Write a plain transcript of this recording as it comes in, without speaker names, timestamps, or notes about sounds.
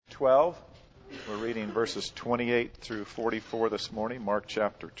12. We're reading verses 28 through 44 this morning, Mark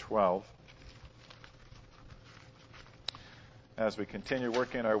chapter 12. As we continue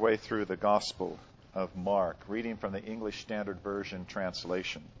working our way through the Gospel of Mark, reading from the English Standard Version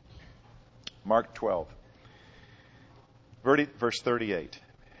translation. Mark 12, verse 38.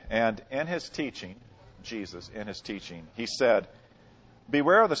 And in his teaching, Jesus, in his teaching, he said,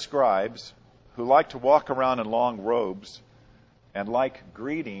 "Beware of the scribes who like to walk around in long robes and like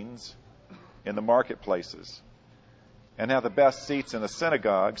greetings in the marketplaces, and have the best seats in the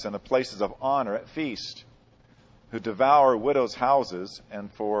synagogues and the places of honor at feast, who devour widows' houses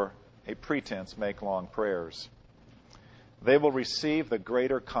and for a pretense make long prayers. They will receive the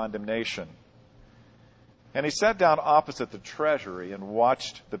greater condemnation." And he sat down opposite the treasury and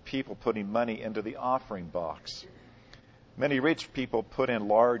watched the people putting money into the offering box. Many rich people put in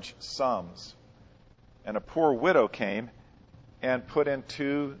large sums, and a poor widow came and put in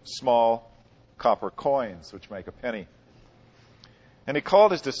 2 small copper coins, which make a penny. And he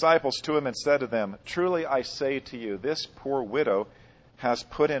called his disciples to him and said to them, "Truly I say to you, this poor widow has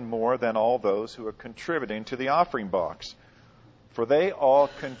put in more than all those who are contributing to the offering box. For they all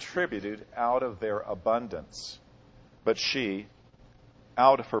contributed out of their abundance. But she,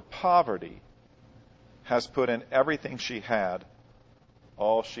 out of her poverty, has put in everything she had,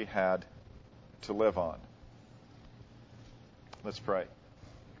 all she had to live on." Let's pray.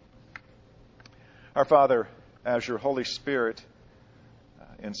 Our Father, as your Holy Spirit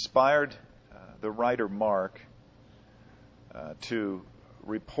inspired the writer Mark to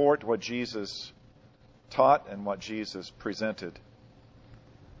report what Jesus taught and what Jesus presented,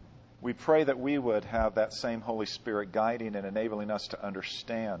 we pray that we would have that same Holy Spirit guiding and enabling us to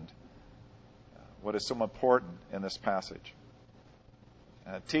understand what is so important in this passage.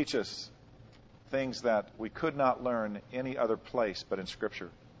 Teach us things that we could not learn any other place but in Scripture.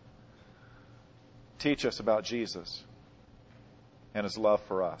 Teach us about Jesus and his love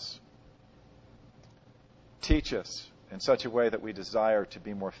for us. Teach us in such a way that we desire to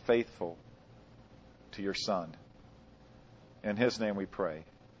be more faithful to your Son. In his name we pray.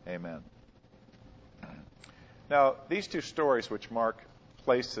 Amen. Now, these 2 stories which Mark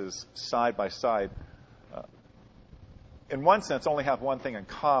places side by side, in one sense, only have one thing in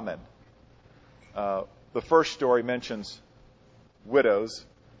common. The first story mentions widows,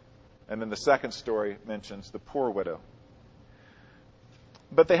 and then the second story mentions the poor widow.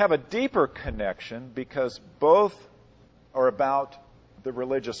 But they have a deeper connection because both are about the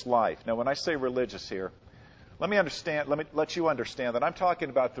religious life. Now, when I say religious here, let me let you understand that I'm talking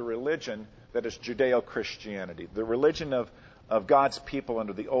about the religion that is Judeo-Christianity, the religion of God's people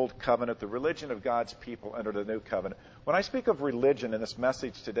under the Old Covenant, the religion of God's people under the New Covenant. When I speak of religion in this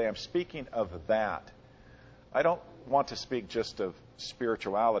message today, I'm speaking of that. I don't want to speak just of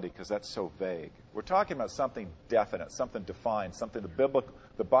spirituality because that's so vague. We're talking about something definite, something defined, something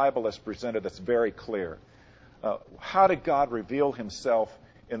the Bible has presented that's very clear. How did God reveal himself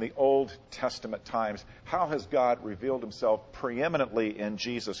in the Old Testament times? How has God revealed himself preeminently in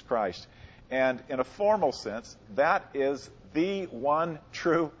Jesus Christ? And in a formal sense, that is the one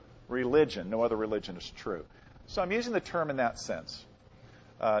true religion. No other religion is true. So I'm using the term in that sense.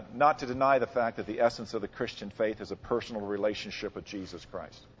 Not to deny the fact that the essence of the Christian faith is a personal relationship with Jesus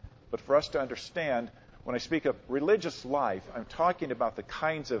Christ. But for us to understand, when I speak of religious life, I'm talking about the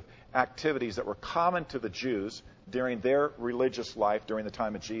kinds of activities that were common to the Jews during their religious life during the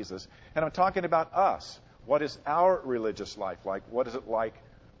time of Jesus. And I'm talking about us. What is our religious life like? What is it like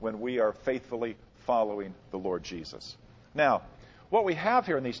when we are faithfully following the Lord Jesus? Now, what we have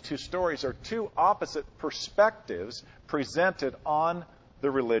here in these 2 stories are 2 opposite perspectives presented on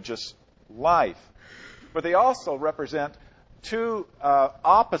the religious life. But they also represent 2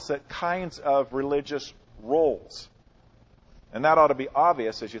 opposite kinds of religious roles. And that ought to be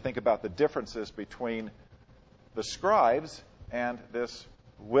obvious as you think about the differences between the scribes and this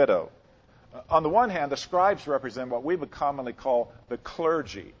widow. On the one hand, the scribes represent what we would commonly call the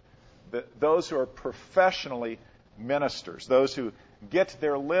clergy, those who are professionally ministers, those who get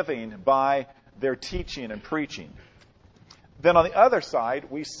their living by their teaching and preaching. Then on the other side,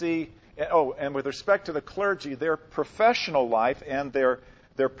 we see, and with respect to the clergy, their professional life and their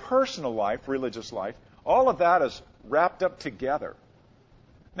personal life, religious life, all of that is wrapped up together.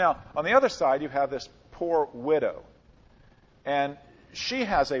 Now, on the other side, you have this poor widow. And she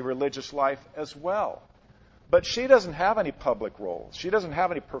has a religious life as well. But she doesn't have any public role. She doesn't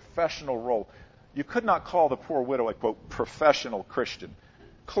have any professional role. You could not call the poor widow a, quote, professional Christian.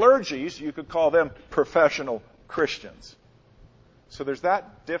 Clergies, you could call them professional Christians. So there's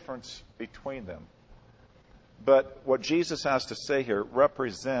that difference between them. But what Jesus has to say here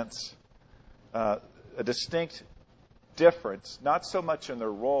represents a distinct difference, not so much in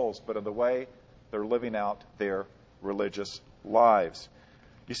their roles, but in the way they're living out their religious lives.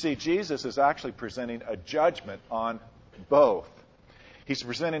 You see, Jesus is actually presenting a judgment on both. He's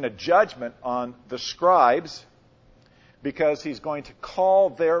presenting a judgment on the scribes because he's going to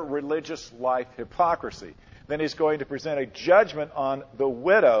call their religious life hypocrisy. Then he's going to present a judgment on the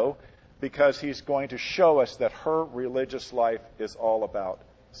widow because he's going to show us that her religious life is all about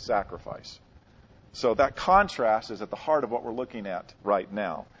sacrifice. So that contrast is at the heart of what we're looking at right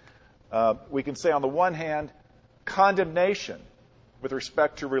now. We can say, on the one hand, condemnation with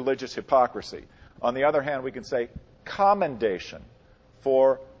respect to religious hypocrisy. On the other hand, we can say commendation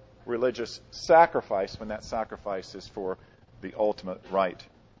for religious sacrifice when that sacrifice is for the ultimate right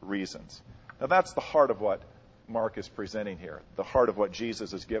reasons. Now that's the heart of what Mark is presenting here, the heart of what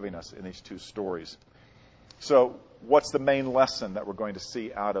Jesus is giving us in these two stories. So what's the main lesson that we're going to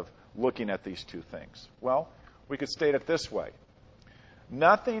see out of looking at these two things? Well, we could state it this way.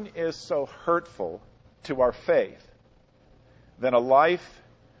 Nothing is so hurtful to our faith than a life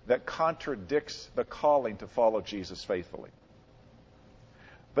that contradicts the calling to follow Jesus faithfully.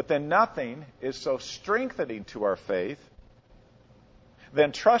 But then nothing is so strengthening to our faith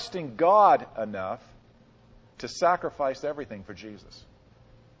than trusting God enough to sacrifice everything for Jesus.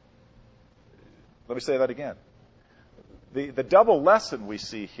 Let me say that again. The double lesson we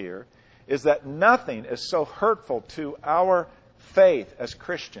see here is that nothing is so hurtful to our faith as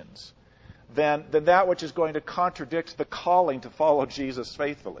Christians than that which is going to contradict the calling to follow Jesus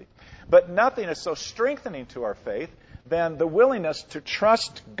faithfully. But nothing is so strengthening to our faith than the willingness to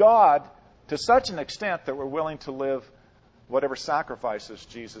trust God to such an extent that we're willing to live whatever sacrifices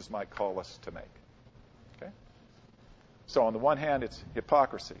Jesus might call us to make. Okay? So on the one hand, it's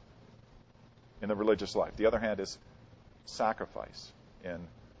hypocrisy in the religious life. The other hand is sacrifice in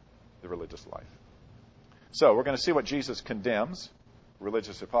the religious life. So we're going to see what Jesus condemns,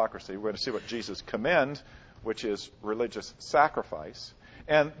 religious hypocrisy. We're going to see what Jesus commends, which is religious sacrifice.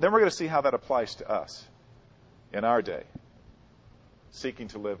 And then we're going to see how that applies to us in our day, seeking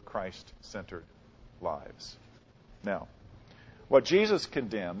to live Christ-centered lives. Now, what Jesus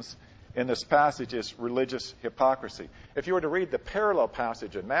condemns in this passage is religious hypocrisy. If you were to read the parallel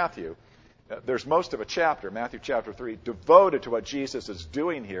passage in Matthew, there's most of a chapter, Matthew chapter 3, devoted to what Jesus is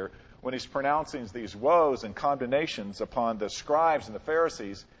doing here when he's pronouncing these woes and condemnations upon the scribes and the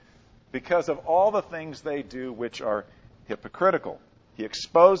Pharisees because of all the things they do which are hypocritical. He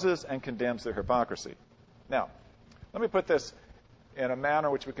exposes and condemns their hypocrisy. Now, let me put this in a manner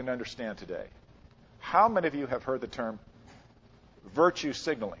which we can understand today. How many of you have heard the term virtue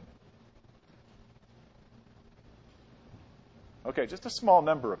signaling? Okay, just a small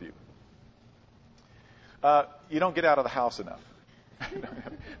number of you. You don't get out of the house enough.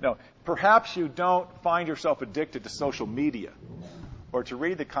 No, perhaps you don't find yourself addicted to social media or to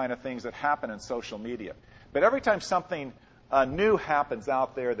read the kind of things that happen in social media. But every time something new happens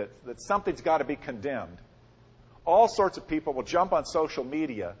out there that something's got to be condemned, all sorts of people will jump on social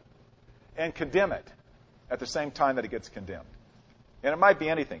media and condemn it at the same time that it gets condemned. And it might be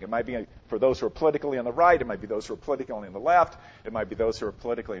anything. It might be for those who are politically on the right. It might be those who are politically on the left. It might be those who are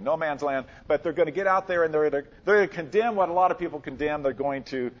politically in no man's land. But they're going to get out there and they're going to condemn what a lot of people condemn. They're going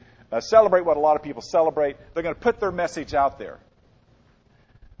to celebrate what a lot of people celebrate. They're going to put their message out there.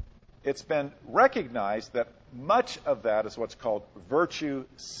 It's been recognized that much of that is what's called virtue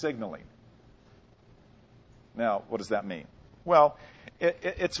signaling. Now, what does that mean? Well,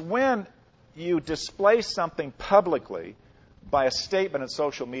 it's when you display something publicly by a statement in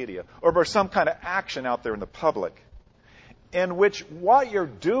social media or by some kind of action out there in the public in which what you're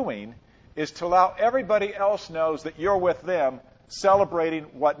doing is to allow everybody else knows that you're with them celebrating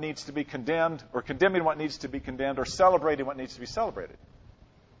what needs to be condemned or condemning what needs to be condemned or celebrating what needs to be celebrated.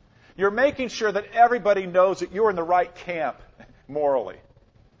 You're making sure that everybody knows that you're in the right camp morally.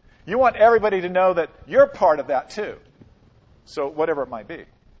 You want everybody to know that you're part of that too. So whatever it might be.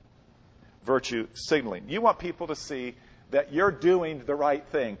 Virtue signaling. You want people to see that you're doing the right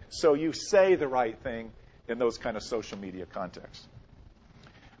thing. So you say the right thing in those kind of social media contexts.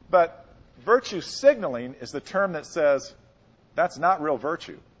 But virtue signaling is the term that says that's not real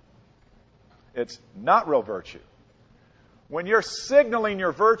virtue. It's not real virtue. When you're signaling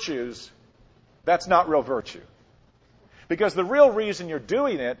your virtues, that's not real virtue. Because the real reason you're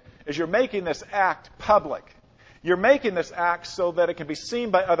doing it is you're making this act public. You're making this act so that it can be seen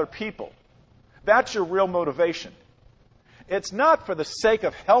by other people. That's your real motivation. It's not for the sake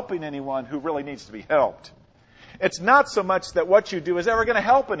of helping anyone who really needs to be helped. It's not so much that what you do is ever going to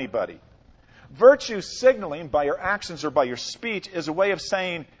help anybody. Virtue signaling by your actions or by your speech is a way of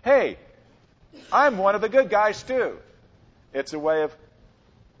saying, hey, I'm one of the good guys too. It's a way of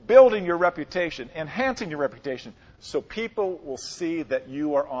building your reputation, enhancing your reputation, so people will see that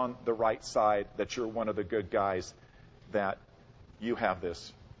you are on the right side, that you're one of the good guys, that you have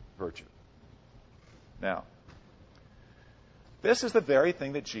this virtue. Now, this is the very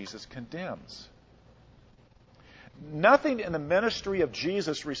thing that Jesus condemns. Nothing in the ministry of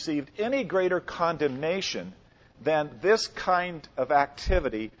Jesus received any greater condemnation than this kind of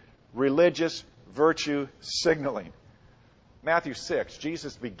activity, religious virtue signaling. Matthew 6,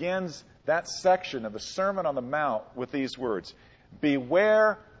 Jesus begins that section of the Sermon on the Mount with these words,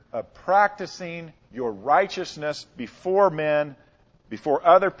 beware of practicing your righteousness before men, before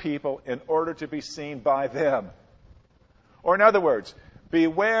other people, in order to be seen by them. Or in other words,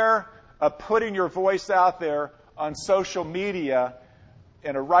 beware of putting your voice out there on social media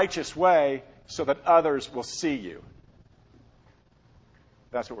in a righteous way so that others will see you.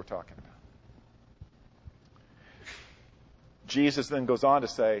 That's what we're talking about. Jesus then goes on to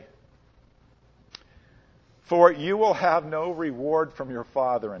say, for you will have no reward from your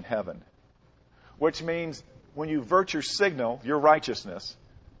Father in heaven. Which means when you virtue signal your righteousness,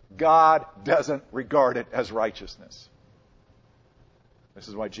 God doesn't regard it as righteousness. This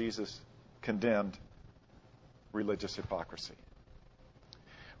is why Jesus condemned religious hypocrisy.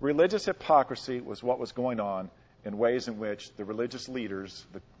 Religious hypocrisy was what was going on in ways in which the religious leaders,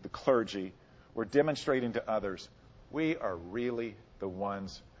 the clergy, were demonstrating to others, we are really the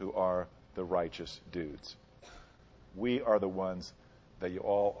ones who are the righteous dudes. We are the ones that you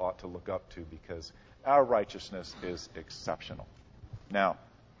all ought to look up to because our righteousness is exceptional. Now,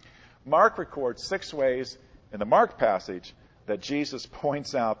 Mark records 6 ways in the Mark passage that Jesus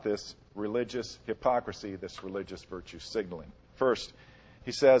points out this religious hypocrisy, this religious virtue signaling. First,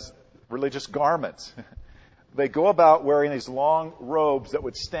 he says religious garments. They go about wearing these long robes that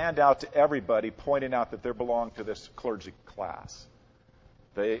would stand out to everybody, pointing out that they belong to this clergy class.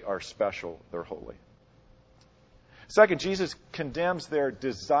 They are special. They're holy. Second, Jesus condemns their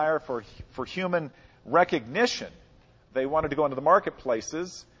desire for human recognition. They wanted to go into the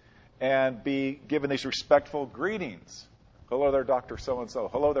marketplaces and be given these respectful greetings. Hello there, Dr. So-and-so.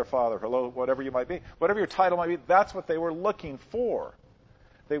 Hello there, Father. Hello, whatever you might be. Whatever your title might be, that's what they were looking for.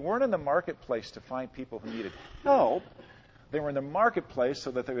 They weren't in the marketplace to find people who needed help. They were in the marketplace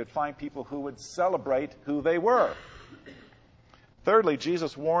so that they would find people who would celebrate who they were. Thirdly,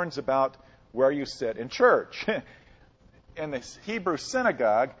 Jesus warns about where you sit in church. In the Hebrew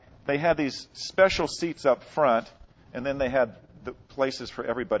synagogue, they had these special seats up front, and then they had the places for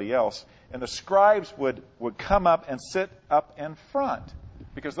everybody else. And the scribes would come up and sit up in front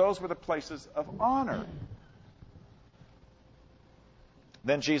because those were the places of honor.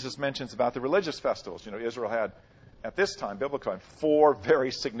 Then Jesus mentions about the religious festivals. You know, Israel had, at this time, biblical time, 4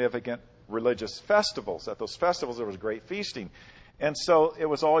 very significant religious festivals. At those festivals, there was great feasting. And so it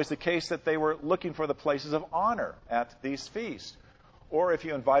was always the case that they were looking for the places of honor at these feasts. Or if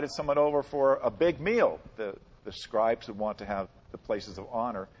you invited someone over for a big meal, the scribes would want to have the places of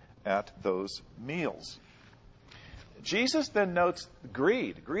honor at those meals. Jesus then notes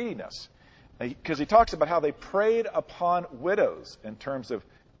greediness. Because he talks about how they preyed upon widows in terms of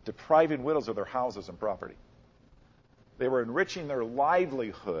depriving widows of their houses and property. They were enriching their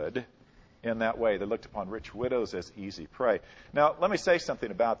livelihood in that way. They looked upon rich widows as easy prey. Now, let me say something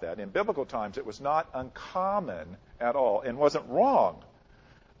about that. In biblical times, it was not uncommon at all and wasn't wrong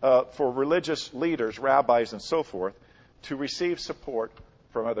for religious leaders, rabbis, and so forth, to receive support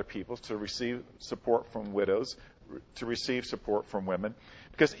from other people, to receive support from widows, to receive support from women.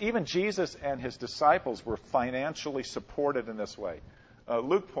 Because even Jesus and his disciples were financially supported in this way.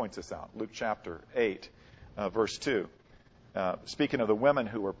 Luke points this out, Luke chapter 8, verse 2. Speaking of the women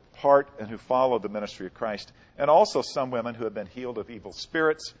who were part and who followed the ministry of Christ, and also some women who had been healed of evil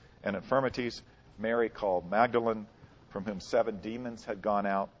spirits and infirmities. Mary called Magdalene, from whom 7 demons had gone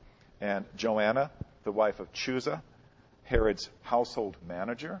out, and Joanna, the wife of Chuza, Herod's household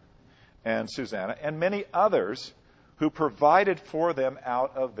manager, and Susanna, and many others who provided for them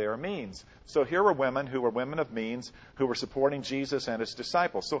out of their means. So here were women who were women of means, who were supporting Jesus and his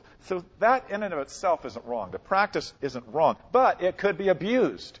disciples. So that in and of itself isn't wrong. The practice isn't wrong, but it could be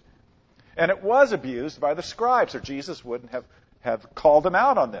abused. And it was abused by the scribes, or Jesus wouldn't have called them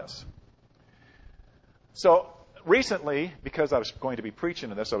out on this. So recently, because I was going to be preaching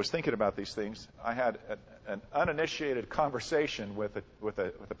on this, I was thinking about these things. I had an uninitiated conversation with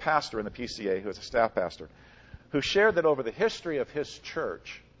a pastor in the PCA, who is a staff pastor, who shared that over the history of his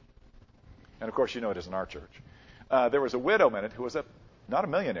church, and of course you know it isn't our church, there was a widow in it who was not a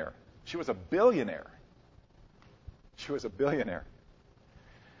millionaire, She was a billionaire. She was a billionaire.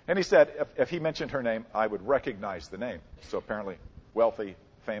 And he said if he mentioned her name, I would recognize the name. So apparently wealthy,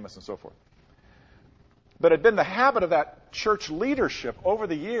 famous, and so forth. But it had been the habit of that church leadership over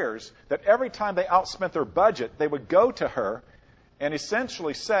the years that every time they outspent their budget, they would go to her and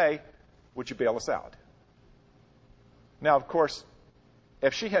essentially say, would you bail us out? Now, of course,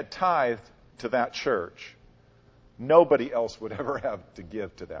 if she had tithed to that church, nobody else would ever have to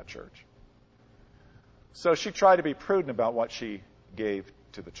give to that church. So she tried to be prudent about what she gave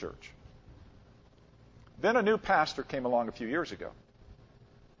to the church. Then a new pastor came along a few years ago.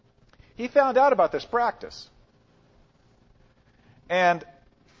 He found out about this practice. And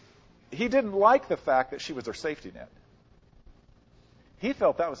he didn't like the fact that she was their safety net. He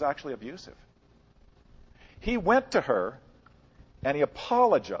felt that was actually abusive. He went to her and he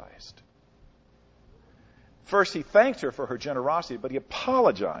apologized. First, he thanked her for her generosity, but he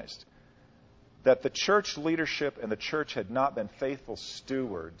apologized that the church leadership and the church had not been faithful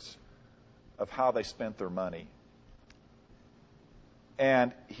stewards of how they spent their money.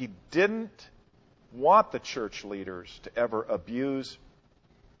 And he didn't want the church leaders to ever abuse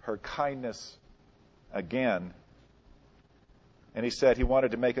her kindness again. And he said he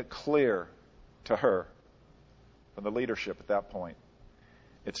wanted to make it clear to her, from the leadership at that point,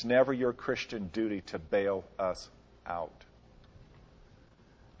 it's never your Christian duty to bail us out.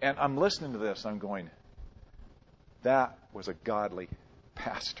 And I'm listening to this, I'm going, that was a godly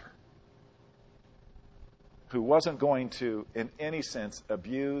pastor who wasn't going to, in any sense,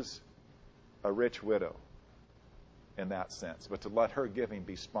 abuse a rich widow in that sense, but to let her giving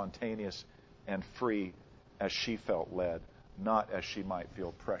be spontaneous and free as she felt led, not as she might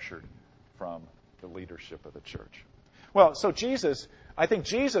feel pressured from the leadership of the church. Well, so I think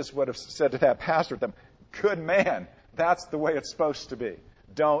Jesus would have said to that pastor, to them, good man, that's the way it's supposed to be.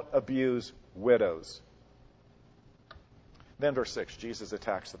 Don't abuse widows. Then verse 6, Jesus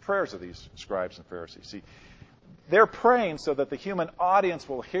attacks the prayers of these scribes and Pharisees. See, they're praying so that the human audience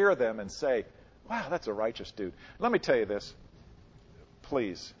will hear them and say, wow, that's a righteous dude. Let me tell you this.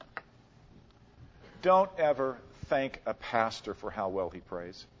 Please, don't ever thank a pastor for how well he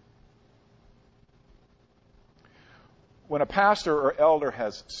prays. When a pastor or elder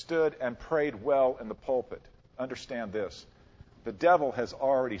has stood and prayed well in the pulpit, understand this. The devil has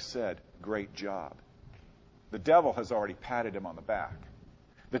already said, great job. The devil has already patted him on the back.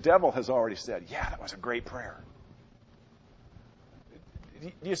 The devil has already said, yeah, that was a great prayer.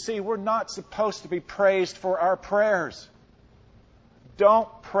 You see, we're not supposed to be praised for our prayers. Don't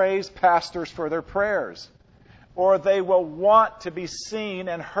praise pastors for their prayers, or they will want to be seen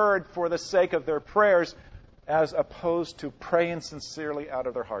and heard for the sake of their prayers, as opposed to praying sincerely out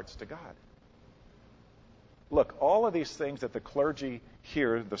of their hearts to God. Look, all of these things that the clergy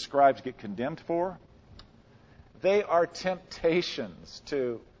here, the scribes, get condemned for, they are temptations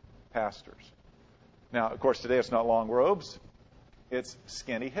to pastors. Now, of course, today it's not long robes. It's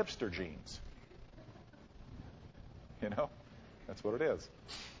skinny hipster jeans. You know, that's what it is.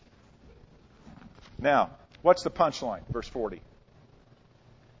 Now, what's the punchline? Verse 40.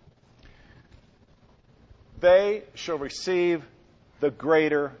 They shall receive the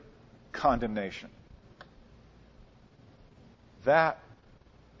greater condemnation. That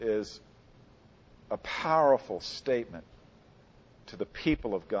is a powerful statement to the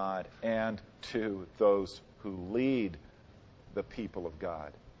people of God and to those who lead the people of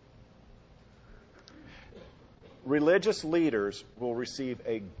God. Religious leaders will receive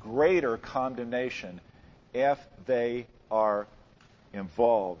a greater condemnation if they are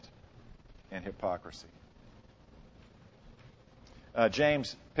involved in hypocrisy.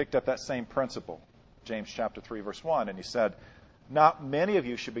 James picked up that same principle. James chapter 3, verse 1, and he said, not many of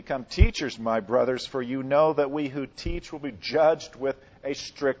you should become teachers, my brothers, for you know that we who teach will be judged with a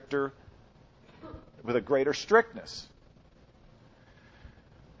greater strictness.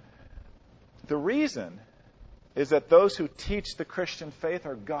 The reason is that those who teach the Christian faith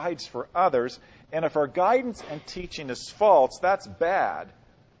are guides for others, and if our guidance and teaching is false, that's bad.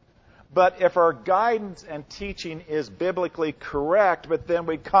 But if our guidance and teaching is biblically correct, but then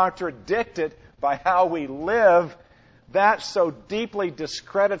we contradict it by how we live, that so deeply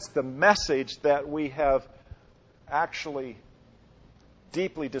discredits the message that we have actually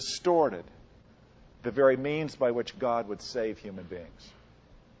deeply distorted the very means by which God would save human beings.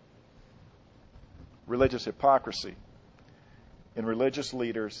 Religious hypocrisy in religious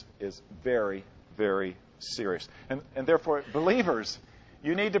leaders is very, very serious. And therefore, believers,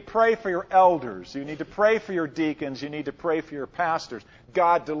 you need to pray for your elders. You need to pray for your deacons. You need to pray for your pastors.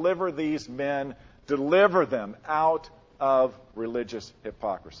 God, deliver these men. Deliver them out of religious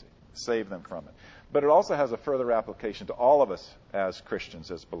hypocrisy. save them from it. But it also has a further application to all of us as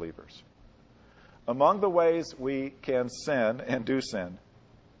Christians, as believers. Among the ways we can sin and do sin,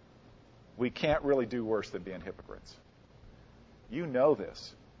 we can't really do worse than being hypocrites. You know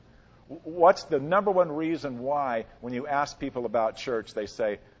this. What's the number one reason why, when you ask people about church, they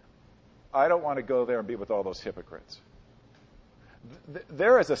say, I don't want to go there and be with all those hypocrites?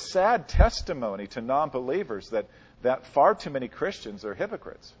 There is a sad testimony to non-believers that far too many Christians are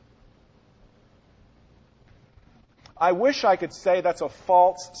hypocrites. I wish I could say that's a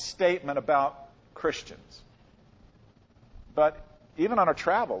false statement about Christians. But even on our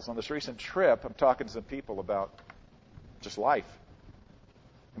travels, on this recent trip, I'm talking to some people about just life.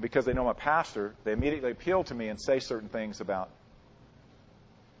 And because they know I'm a pastor, they immediately appeal to me and say certain things about.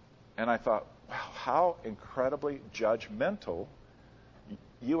 And I thought, wow, how incredibly judgmental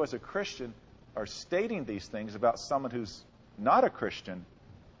you as a Christian are stating these things about someone who's not a Christian.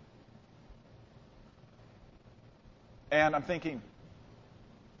 And I'm thinking,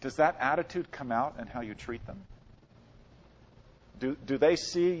 does that attitude come out in how you treat them? Do they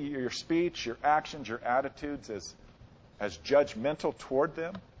see your speech, your actions, your attitudes as judgmental toward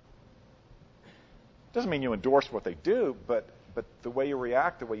them? Doesn't mean you endorse what they do, but the way you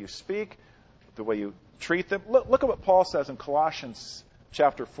react, the way you speak, the way you treat them. Look at what Paul says in Colossians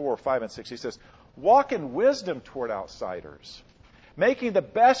chapter 4, 5, and 6. He says, walk in wisdom toward outsiders, making the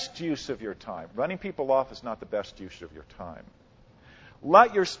best use of your time. Running people off is not the best use of your time.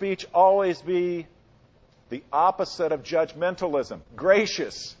 Let your speech always be the opposite of judgmentalism,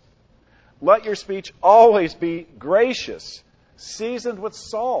 gracious. Let your speech always be gracious, seasoned with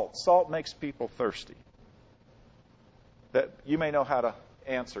salt. Salt makes people thirsty. That you may know how to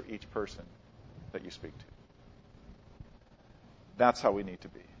answer each person that you speak to. That's how we need to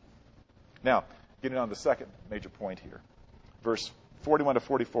be. Now, getting on to the second major point here. Verse 41 to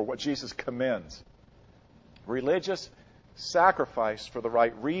 44, what Jesus commends. Religious sacrifice for the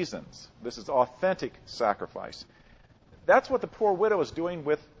right reasons. This is authentic sacrifice. That's what the poor widow is doing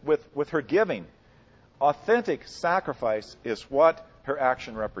with her giving. Authentic sacrifice is what her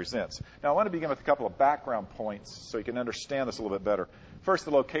action represents. Now, I want to begin with a couple of background points so you can understand this a little bit better. First,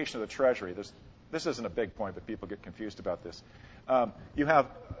 the location of the treasury. This isn't a big point, but people get confused about this. You have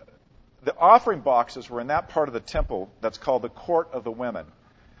the offering boxes were in that part of the temple that's called the court of the women.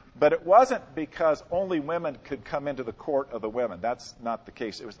 But it wasn't because only women could come into the court of the women. That's not the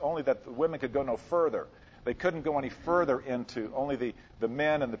case. It was only that the women could go no further. They couldn't go any further into, only the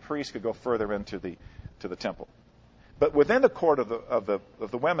men and the priests could go further into the temple. But within the court of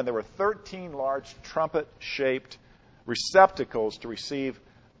the women, there were 13 large trumpet-shaped receptacles to receive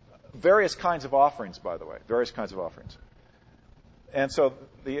various kinds of offerings, by the way, various kinds of offerings. And so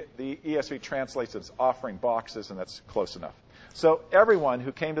the ESV translates it as offering boxes, and that's close enough. So everyone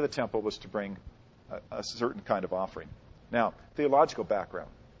who came to the temple was to bring a certain kind of offering. Now, theological background,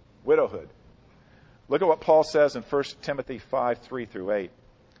 widowhood. Look at what Paul says in 1 Timothy 5, 3 through 8.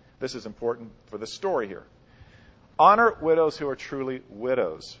 This is important for the story here. Honor widows who are truly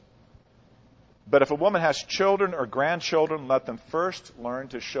widows. But if a woman has children or grandchildren, let them first learn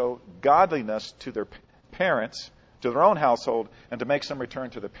to show godliness to their parents, to their own household, and to make some return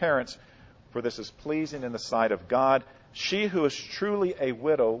to their parents, for this is pleasing in the sight of God. She who is truly a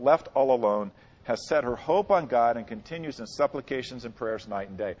widow, left all alone, has set her hope on God and continues in supplications and prayers night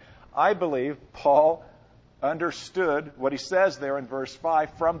and day. I believe Paul understood what he says there in verse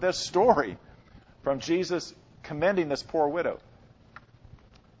 5 from this story, from Jesus commending this poor widow.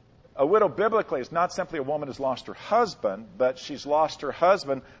 A widow biblically is not simply a woman who's lost her husband, but she's lost her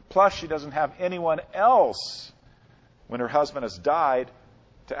husband, plus she doesn't have anyone else when her husband has died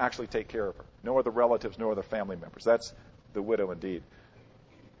to actually take care of her. No other relatives, no other family members. That's the widow indeed.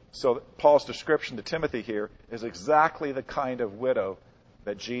 So Paul's description to Timothy here is exactly the kind of widow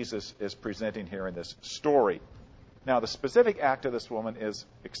that Jesus is presenting here in this story. Now, the specific act of this woman is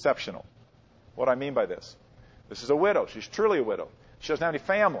exceptional. What do I mean by this? This is a widow. She's truly a widow. She doesn't have any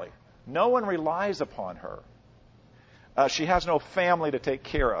family. No one relies upon her. She has no family to take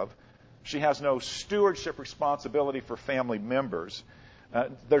care of. She has no stewardship responsibility for family members.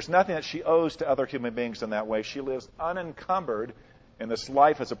 There's nothing that she owes to other human beings in that way. She lives unencumbered in this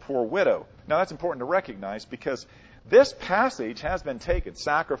life as a poor widow. Now, that's important to recognize because this passage has been taken,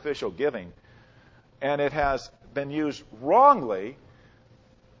 sacrificial giving, and it has been used wrongly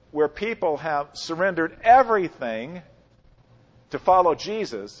where people have surrendered everything to follow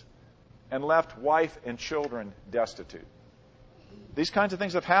Jesus and left wife and children destitute. These kinds of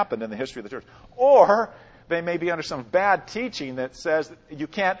things have happened in the history of the church. Or they may be under some bad teaching that says that you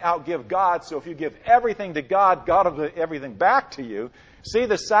can't outgive God, so if you give everything to God, God will give everything back to you. See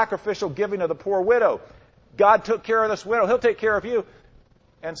the sacrificial giving of the poor widow. God took care of this widow. He'll take care of you.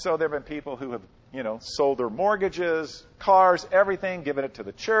 And so there have been people who have, sold their mortgages, cars, everything, given it to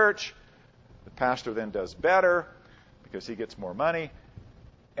the church. The pastor then does better because he gets more money.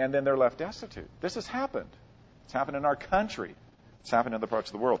 And then they're left destitute. This has happened. It's happened in our country. It's happened in other parts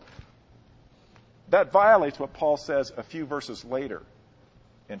of the world. That violates what Paul says a few verses later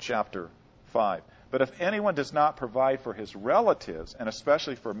in chapter 5. But if anyone does not provide for his relatives, and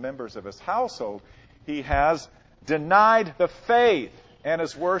especially for members of his household, he has denied the faith and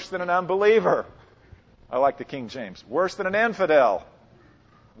is worse than an unbeliever. I like the King James. Worse than an infidel.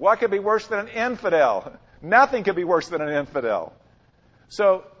 What could be worse than an infidel? Nothing could be worse than an infidel.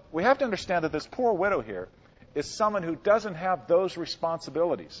 So we have to understand that this poor widow here is someone who doesn't have those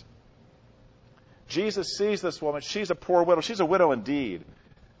responsibilities. Jesus sees this woman. She's a poor widow. She's a widow indeed.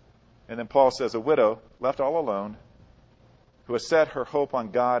 And then Paul says, a widow left all alone who has set her hope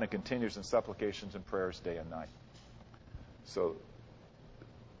on God and continues in supplications and prayers day and night. So,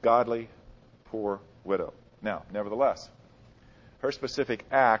 godly, poor widow. Now, nevertheless, her specific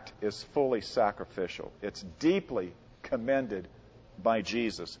act is fully sacrificial. It's deeply commended by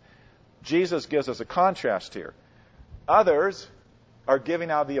Jesus. Jesus gives us a contrast here. Others are giving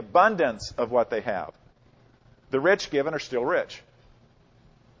out the abundance of what they have. The rich given are still rich.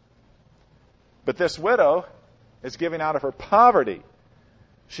 But this widow is giving out of her poverty.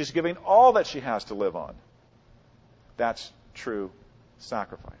 She's giving all that she has to live on. That's true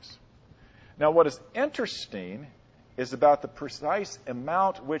sacrifice. Now, what is interesting is about the precise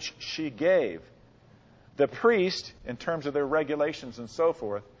amount which she gave. The priest, in terms of their regulations and so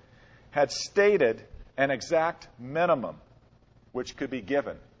forth, had stated an exact minimum which could be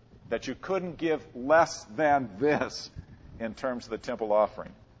given, that you couldn't give less than this in terms of the temple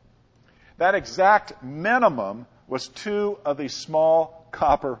offering. That exact minimum was 2 of these small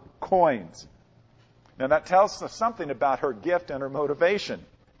copper coins. Now that tells us something about her gift and her motivation.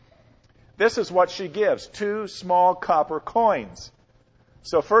 This is what she gives, 2 small copper coins.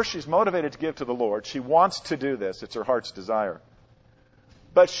 So first she's motivated to give to the Lord. She wants to do this. It's her heart's desire.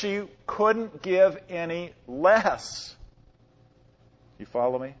 But she couldn't give any less. You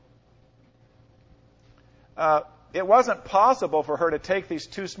follow me? It wasn't possible for her to take these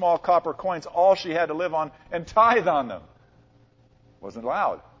 2 small copper coins, all she had to live on, and tithe on them. Wasn't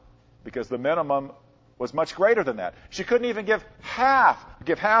allowed, because the minimum was much greater than that. She couldn't even give half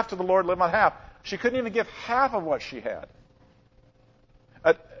to the Lord, live on half. She couldn't even give half of what she had.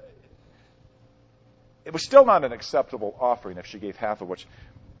 It was still not an acceptable offering if she gave half of what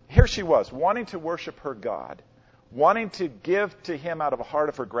Here she was, wanting to worship her God, wanting to give to Him out of a heart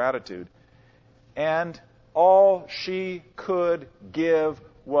of her gratitude, and all she could give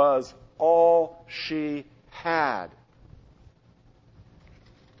was all she had.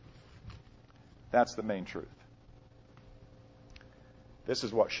 That's the main truth. This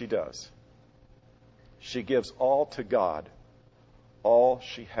is what she does. She gives all to God, all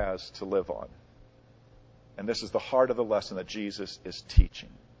she has to live on. And this is the heart of the lesson that Jesus is teaching.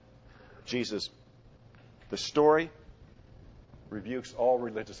 Jesus, the story rebukes all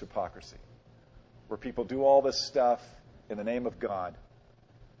religious hypocrisy, where people do all this stuff in the name of God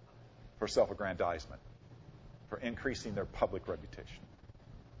for self-aggrandizement, for increasing their public reputation.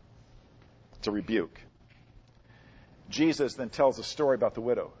 It's a rebuke. Jesus then tells a story about the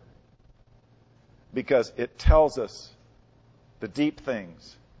widow because it tells us the deep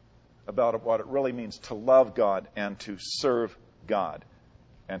things about what it really means to love God and to serve God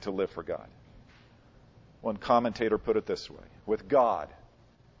and to live for God. One commentator put it this way: with God,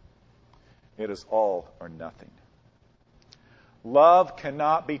 it is all or nothing. Love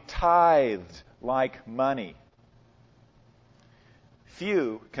cannot be tithed like money.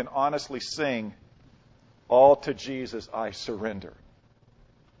 Few can honestly sing, "All to Jesus I surrender."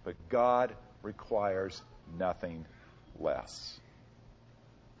 But God requires nothing less.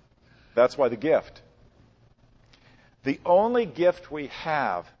 That's why the gift. The only gift we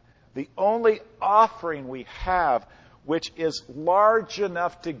have, the only offering we have, which is large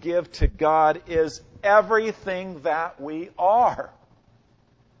enough to give to God, is everything that we are.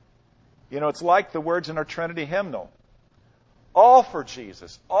 You know, it's like the words in our Trinity hymnal. All for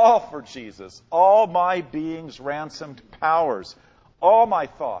Jesus, all for Jesus, all my being's ransomed powers, all my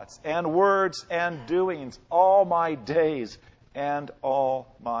thoughts and words and doings, all my days and all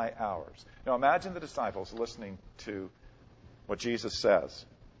my hours. Now imagine the disciples listening to what Jesus says,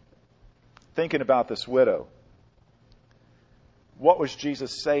 thinking about this widow. What was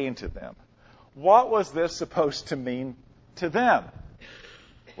Jesus saying to them? What was this supposed to mean to them?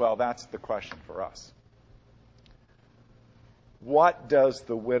 Well, that's the question for us. What does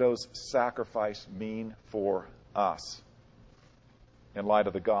the widow's sacrifice mean for us in light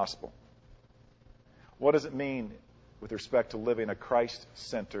of the gospel? What does it mean with respect to living a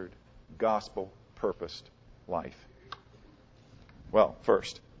Christ-centered, gospel-purposed life? Well,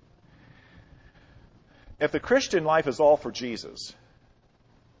 first, if the Christian life is all for Jesus,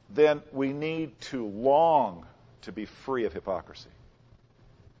 then we need to long to be free of hypocrisy.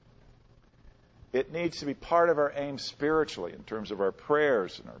 It needs to be part of our aim spiritually in terms of our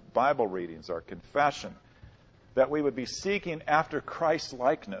prayers and our Bible readings, our confession, that we would be seeking after Christ's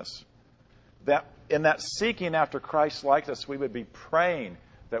likeness, that in that seeking after Christ's likeness we would be praying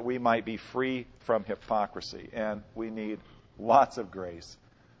that we might be free from hypocrisy. And we need lots of grace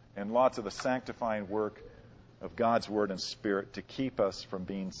and lots of the sanctifying work of God's Word and Spirit to keep us from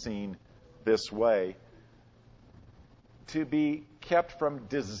being seen this way, to be kept from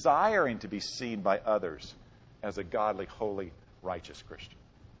desiring to be seen by others as a godly, holy, righteous Christian.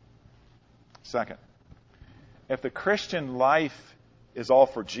 Second, if the Christian life is all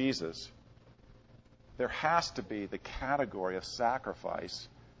for Jesus, there has to be the category of sacrifice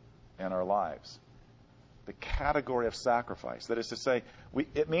in our lives. The category of sacrifice. That is to say,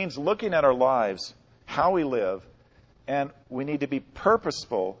 it means looking at our lives, how we live, and we need to be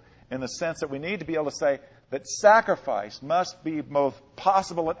purposeful in the sense that we need to be able to say that sacrifice must be both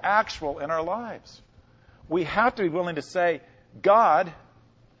possible and actual in our lives. We have to be willing to say, God,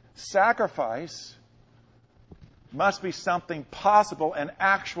 sacrifice must be something possible and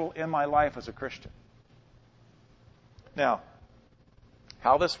actual in my life as a Christian. Now,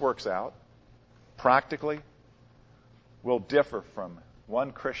 how this works out practically will differ from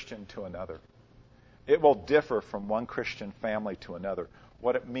one Christian to another. It will differ from one Christian family to another.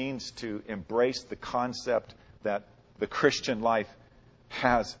 What it means to embrace the concept that the Christian life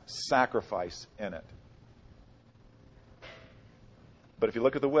has sacrifice in it. But if you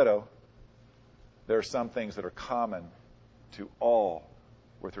look at the widow, there are some things that are common to all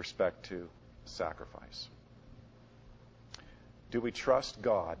with respect to sacrifice. Do we trust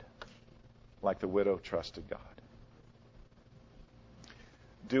God like the widow trusted God?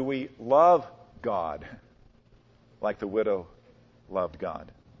 Do we love God like the widow loved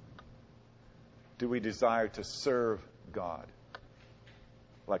God? Do we desire to serve God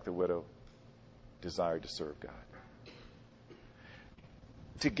like the widow desired to serve God?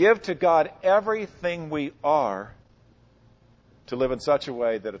 To give to God everything we are, to live in such a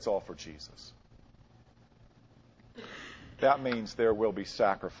way that it's all for Jesus. That means there will be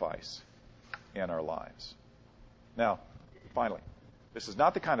sacrifice in our lives. Now, finally, this is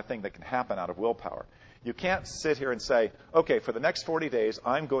not the kind of thing that can happen out of willpower. You can't sit here and say, okay, for the next 40 days,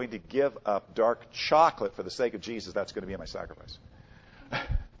 I'm going to give up dark chocolate for the sake of Jesus. That's going to be my sacrifice.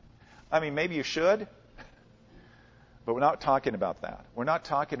 I mean, maybe you should, but we're not talking about that. We're not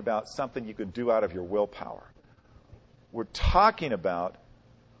talking about something you can do out of your willpower. We're talking about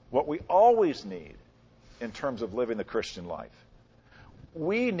what we always need in terms of living the Christian life.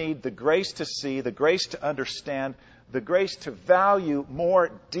 We need the grace to see, the grace to understand, the grace to value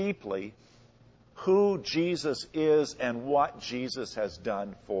more deeply who Jesus is and what Jesus has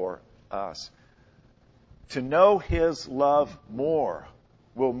done for us. To know His love more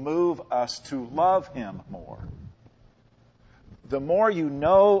will move us to love Him more. The more you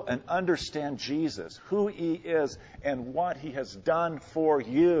know and understand Jesus, who He is and what He has done for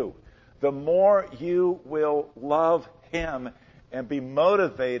you, the more you will love Him and be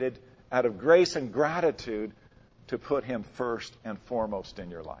motivated out of grace and gratitude to put Him first and foremost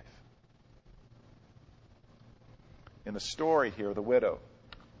in your life. In the story here, the widow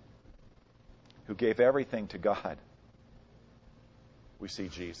who gave everything to God, we see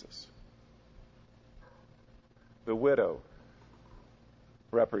Jesus. The widow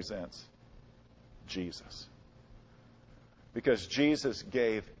represents Jesus. Because Jesus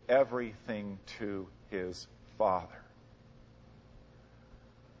gave everything to His Father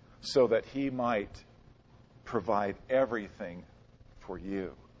so that He might provide everything for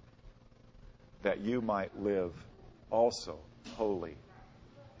you, that you might live also holy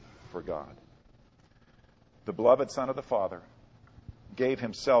for God. The beloved Son of the Father gave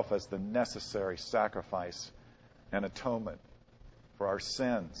Himself as the necessary sacrifice and atonement for our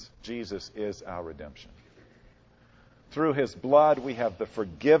sins. Jesus is our redemption. Through His blood, we have the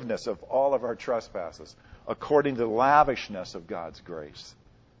forgiveness of all of our trespasses, according to the lavishness of God's grace.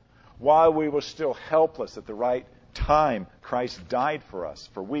 While we were still helpless at the right time, Christ died for us,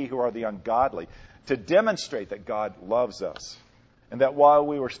 for we who are the ungodly, to demonstrate that God loves us and that while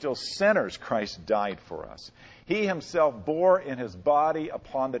we were still sinners, Christ died for us. He himself bore in his body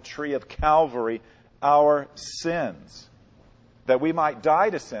upon the tree of Calvary our sins, that we might die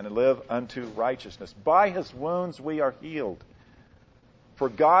to sin and live unto righteousness. By his wounds we are healed. For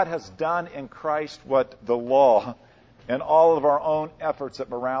God has done in Christ what the law and all of our own efforts at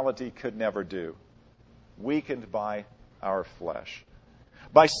morality could never do, weakened by our flesh.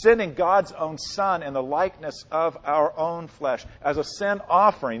 By sending God's own Son in the likeness of our own flesh as a sin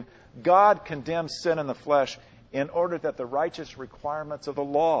offering, God condemns sin in the flesh in order that the righteous requirements of the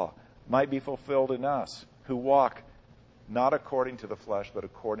law might be fulfilled in us, who walk not according to the flesh, but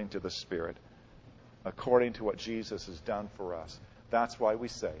according to the Spirit, according to what Jesus has done for us. That's why we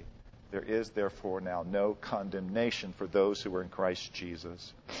say, there is therefore now no condemnation for those who are in Christ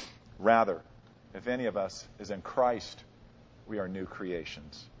Jesus. Rather, if any of us is in Christ, we are new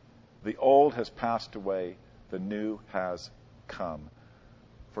creations. The old has passed away, the new has come.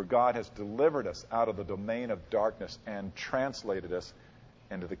 For God has delivered us out of the domain of darkness and translated us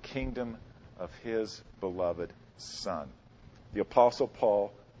into the kingdom of his beloved Son. The Apostle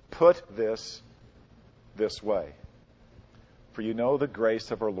Paul put this way. For you know the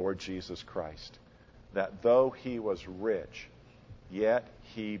grace of our Lord Jesus Christ, that though he was rich, yet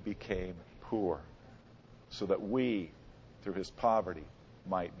he became poor, so that we, through his poverty,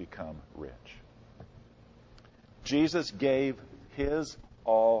 might become rich. Jesus gave his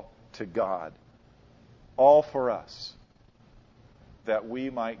all to God, all for us, that we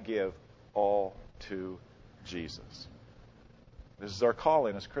might give all to Jesus. This is our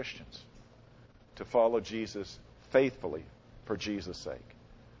calling as Christians, to follow Jesus faithfully for Jesus' sake.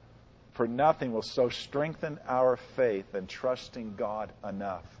 For nothing will so strengthen our faith than trusting God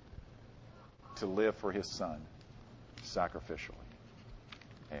enough to live for his Son sacrificially.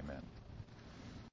 Amen.